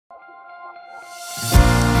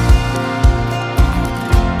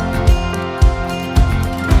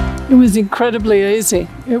It was incredibly easy.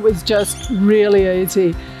 It was just really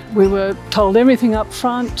easy. We were told everything up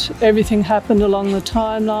front, everything happened along the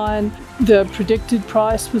timeline, the predicted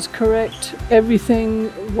price was correct, everything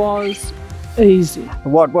was easy.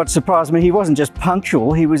 What surprised me, he wasn't just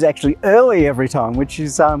punctual, he was actually early every time, which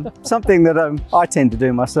is something that I tend to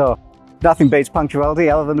do myself. Nothing beats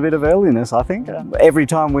punctuality other than a bit of earliness, I think. Every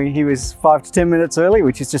time he was 5 to 10 minutes early,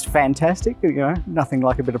 which is just fantastic. You know, nothing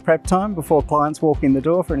like a bit of prep time before clients walk in the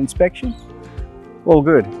door for an inspection. All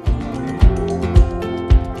good.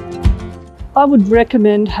 I would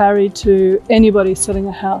recommend Harry to anybody selling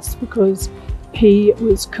a house because he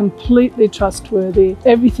was completely trustworthy.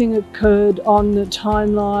 Everything occurred on the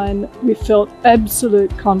timeline. We felt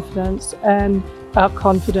absolute confidence and our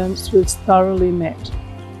confidence was thoroughly met.